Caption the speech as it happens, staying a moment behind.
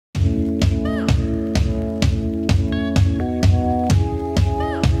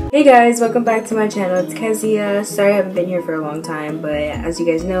Hey guys, welcome back to my channel. It's Kezia. Sorry I haven't been here for a long time, but as you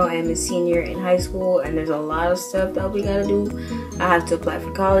guys know, I am a senior in high school and there's a lot of stuff that we gotta do. I have to apply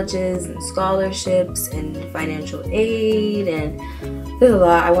for colleges and scholarships and financial aid, and there's a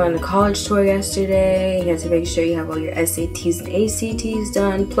lot. I went on a college tour yesterday. You have to make sure you have all your SATs and ACTs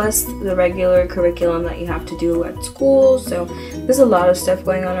done, plus the regular curriculum that you have to do at school. So there's a lot of stuff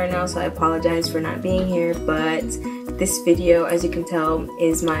going on right now, so I apologize for not being here, but this video, as you can tell,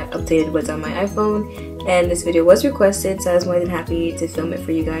 is my updated what's on my iPhone, and this video was requested, so I was more than happy to film it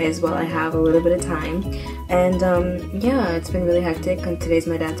for you guys while I have a little bit of time. And yeah, it's been really hectic, and today's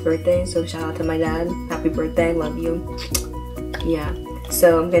my dad's birthday, so shout out to my dad. Happy birthday, love you. Yeah,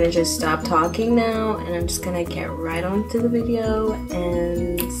 so I'm gonna just stop talking now, and I'm just gonna get right on to the video,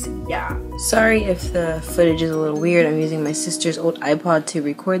 and yeah. Sorry if the footage is a little weird. I'm using my sister's old iPod to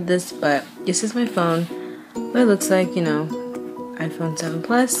record this, but this is my phone. What it looks like, you know, iPhone 7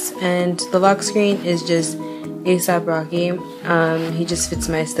 Plus, and the lock screen is just A$AP Rocky. He just fits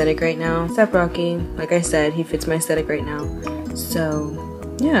my aesthetic right now. A$AP Rocky, like I said, he fits my aesthetic right now.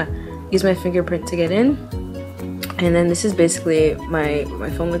 So yeah, use my fingerprint to get in, and then this is basically my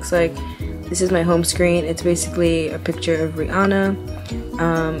phone looks like. This is my home screen. It's basically a picture of Rihanna.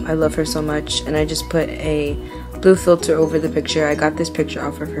 I love her so much, and I just put a blue filter over the picture. I got this picture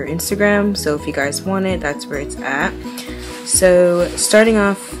off of her Instagram, so if you guys want it, that's where it's at. So starting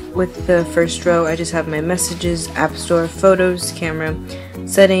off with the first row, I just have my messages, app store, photos, camera,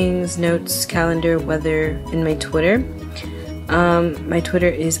 settings, notes, calendar, weather, and my Twitter. My Twitter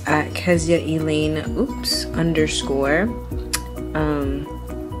is at Kezia Elaine _.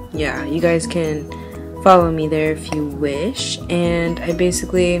 Yeah, you guys can follow me there if you wish, and I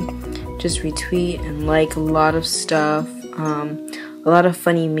basically just retweet and like a lot of stuff. A lot of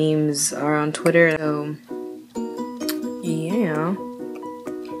funny memes are on Twitter, so yeah.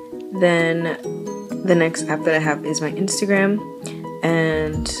 Then the next app that I have is my Instagram,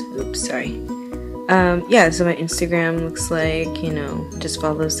 and yeah, so my Instagram looks like, you know, just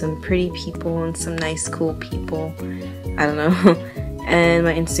follow some pretty people and some nice cool people, I don't know. And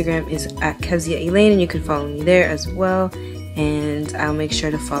my Instagram is at Kezia Elaine, and you can follow me there as well, and I'll make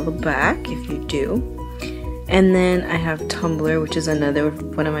sure to follow back if you do. And then I have Tumblr, which is another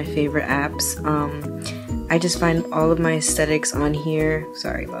one of my favorite apps. I just find all of my aesthetics on here.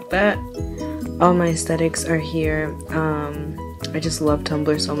 Sorry about that. All my aesthetics are here. I just love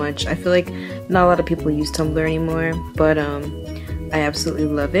Tumblr so much. I feel like not a lot of people use Tumblr anymore, but I absolutely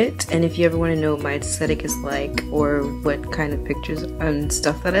love it. And if you ever want to know what my aesthetic is like, or what kind of pictures and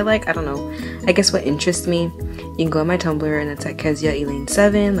stuff that I like, I don't know, I guess what interests me, you can go on my Tumblr, and it's at Kezia Elaine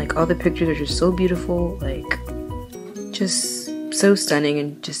 7. Like, all the pictures are just so beautiful, like just so stunning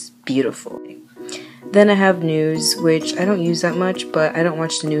and just beautiful. Then I have news, which I don't use that much, but I don't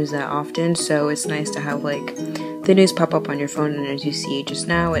watch the news that often, so it's nice to have like the news pop up on your phone, and as you see just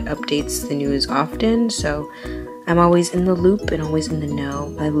now, it updates the news often, so I'm always in the loop and always in the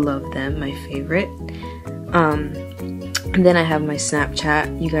know. I love them, my favorite. And then I have my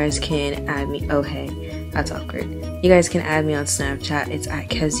Snapchat. You guys can add me. Oh hey, that's awkward. You guys can add me on Snapchat. It's at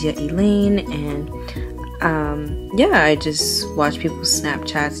Kezia Elaine, and yeah, I just watch people's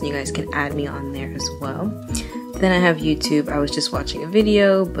Snapchats, and you guys can add me on there as well. Then I have YouTube. I was just watching a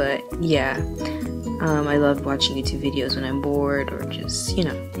video, but yeah, I love watching YouTube videos when I'm bored, or just, you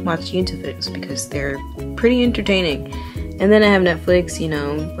know, watch YouTube videos because they're pretty entertaining. And then I have Netflix, you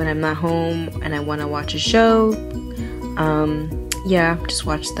know, when I'm not home and I want to watch a show. Yeah, just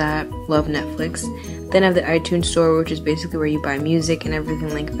watch that. Love Netflix. Then I have the iTunes store, which is basically where you buy music and everything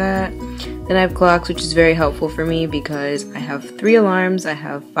like that. Then I have clocks, which is very helpful for me because I have 3 alarms. I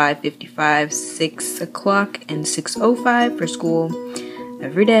have 5:55, 6 o'clock, and 6:05 for school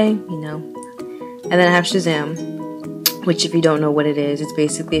every day, you know. And then I have Shazam, which, if you don't know what it is, it's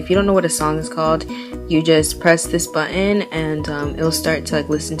basically, if you don't know what a song is called, you just press this button, and it'll start to like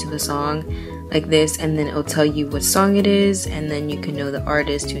listen to the song like this, and then it'll tell you what song it is, and then you can know the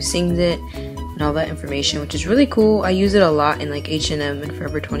artist who sings it and all that information, which is really cool. I use it a lot in like H&M and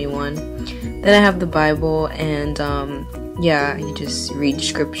Forever 21. Then I have the Bible, and yeah, you just read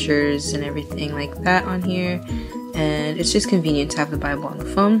scriptures and everything like that on here, and it's just convenient to have the Bible on the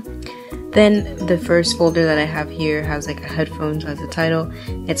phone. Then the first folder that I have here has like a headphones as a title.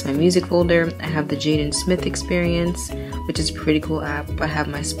 It's my music folder. I have the Jaden Smith Experience, which is a pretty cool app. I have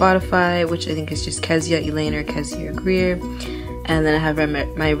my Spotify, which I think is just Kezia Elaine or Kezia Greer. And then I have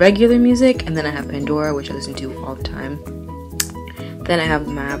my regular music, and then I have Pandora, which I listen to all the time. Then I have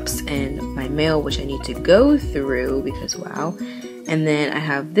maps and my mail, which I need to go through because wow. And then I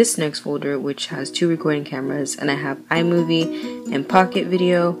have this next folder, which has 2 recording cameras, and I have iMovie and Pocket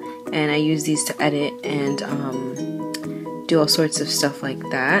Video, and I use these to edit and do all sorts of stuff like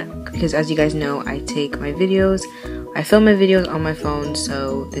that, because as you guys know, I film my videos on my phone,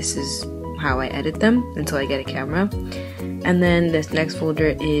 so this is how I edit them until I get a camera. And then this next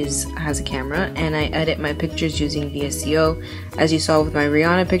folder has a camera, and I edit my pictures using VSCO. As you saw with my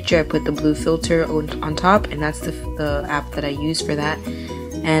Rihanna picture, I put the blue filter on top, and that's the app that I use for that.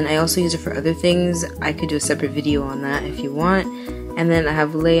 And I also use it for other things. I could do a separate video on that if you want. And then I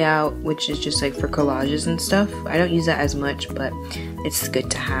have Layout, which is just like for collages and stuff. I don't use that as much, but it's good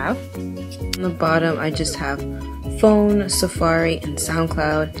to have. On the bottom, I just have phone, Safari, and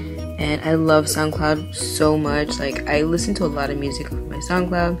SoundCloud. And I love SoundCloud so much. Like, I listen to a lot of music on my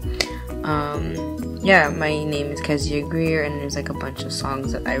SoundCloud. Yeah, my name is Kezia Greer, and there's like a bunch of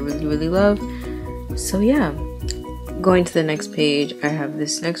songs that I really love. So yeah, going to the next page, I have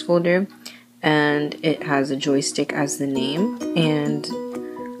this next folder, and it has a joystick as the name, and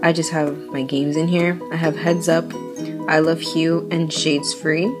I just have my games in here. I have Heads Up, I Love Hue, and Shades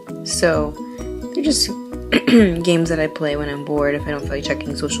Free. So they're just games that I play when I'm bored, if I don't feel like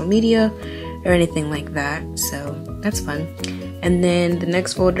checking social media or anything like that, so that's fun. And then the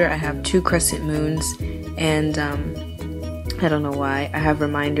next folder, I have 2 crescent moons, and I don't know why. I have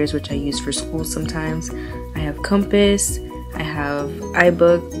reminders, which I use for school sometimes. I have Compass, I have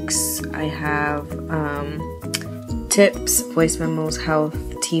iBooks, I have Tips, Voice Memos, Health,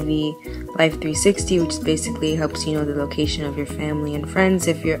 TV, Life 360, which basically helps you know the location of your family and friends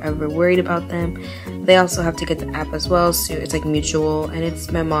if you're ever worried about them. They also have to get the app as well, so it's like mutual, and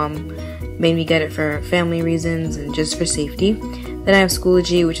it's my mom made me get it for family reasons and just for safety. Then I have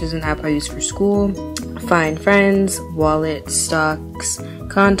Schoology, which is an app I use for school. Find Friends, Wallet, Stocks,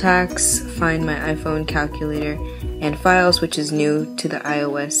 Contacts, Find My iPhone, Calculator, and Files, which is new to the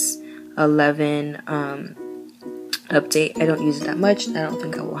iOS 11 update. I don't use it that much. I don't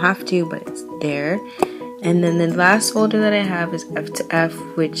think I will have to, but it's there. And then the last folder that I have is F to F,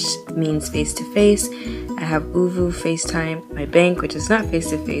 which means face-to-face. I have Uvu, FaceTime, my bank, which is not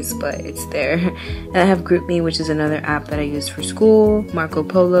face-to-face, but it's there. And I have GroupMe, which is another app that I use for school. Marco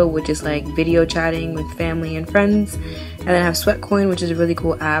Polo, which is like video chatting with family and friends. And then I have Sweatcoin, which is a really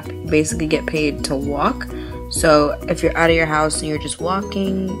cool app. You basically get paid to walk. So if you're out of your house and you're just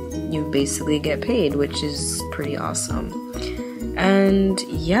walking, you basically get paid, which is pretty awesome. And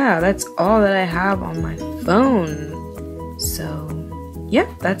yeah, that's all that I have on my phone. So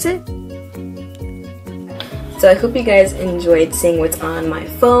yeah, that's it. So I hope you guys enjoyed seeing what's on my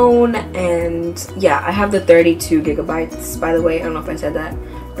phone. And yeah, I have the 32 gigabytes, by the way. I don't know if I said that,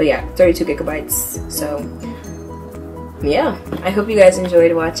 but yeah, 32 gigabytes. So yeah, I hope you guys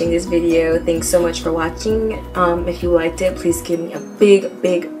enjoyed watching this video. Thanks so much for watching. If you liked it, please give me a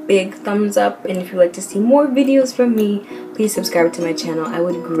big thumbs up, and if you'd like to see more videos from me, please subscribe to my channel. I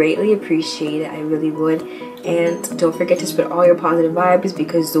would greatly appreciate it. I really would. And don't forget to spread all your positive vibes,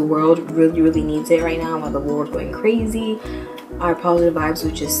 because the world really needs it right now. While the world's going crazy, our positive vibes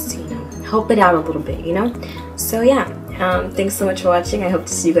would just, you know, help it out a little bit, you know. So yeah, thanks so much for watching. I hope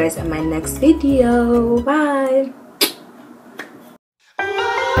to see you guys in my next video. Bye.